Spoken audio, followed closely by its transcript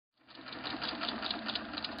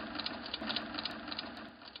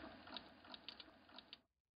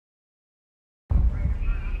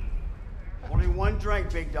one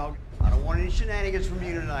drink, big dog. I don't want any shenanigans from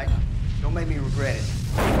you tonight. Don't make me regret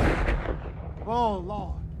it. Oh,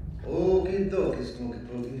 Lord. Okie dokie, Smoky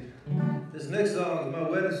Pokey. This next song is my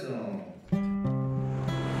wedding song.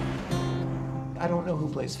 I don't know who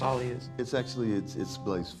Blake Foley is. It's actually, it's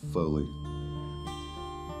Blake Foley.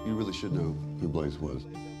 You really should know who Blake was.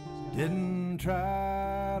 Didn't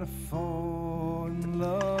try to fall in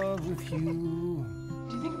love with you.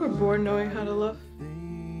 Do you think we're born knowing how to love? Thing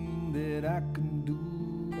that I can do.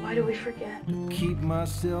 Why do we forget? To keep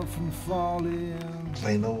myself from falling.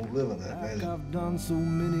 Plain old living, that Like man. I've done so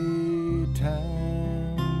many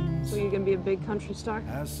times. So you're gonna be a big country star?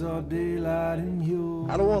 I saw daylight in you.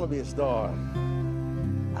 I don't want to be a star.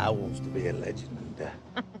 I want to be a legend.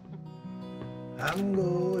 I'm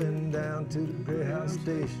going down to the Greyhound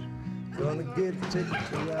station. Gonna get a ticket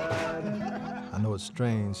to ride. I know it's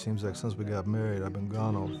strange. Seems like since we got married, I've been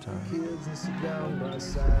gone all the time. Kids and sit down by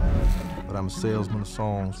side. But I'm a salesman of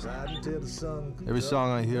songs. Every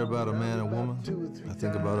song I hear about a man and woman, I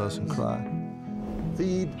think about us and cry.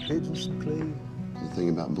 Feed pigeons and clay. The thing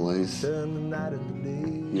about Blaze, Turn the night into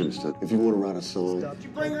day. you understood. If you want to write a song, You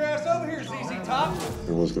bring your ass over here, ZZ Top.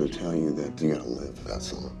 everyone's going to tell you that you got to live that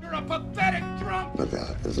song. You're a pathetic drunk. But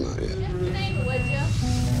that is not it. Name it, would you?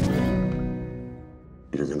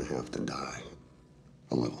 You're going to have to die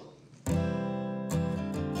a little.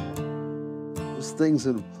 Those things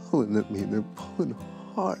that are pulling at me, they're pulling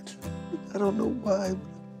hard. I don't know why,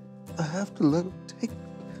 but I have to let them take me.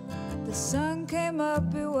 The sun came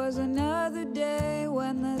up, it was another day.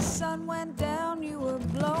 When the sun went down, you were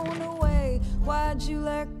blown away. Why'd you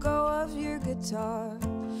let go of your guitar?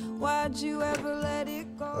 Why'd you ever let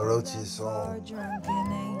it go? I wrote you a song.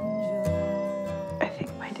 Drunken angel. I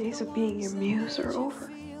think my days of being your muse are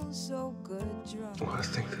over. So good, drunk. Well, I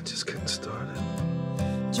think they're just getting started.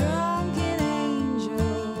 Drunken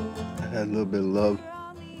angel. I had a little bit of love,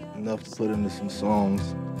 enough to put into some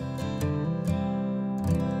songs.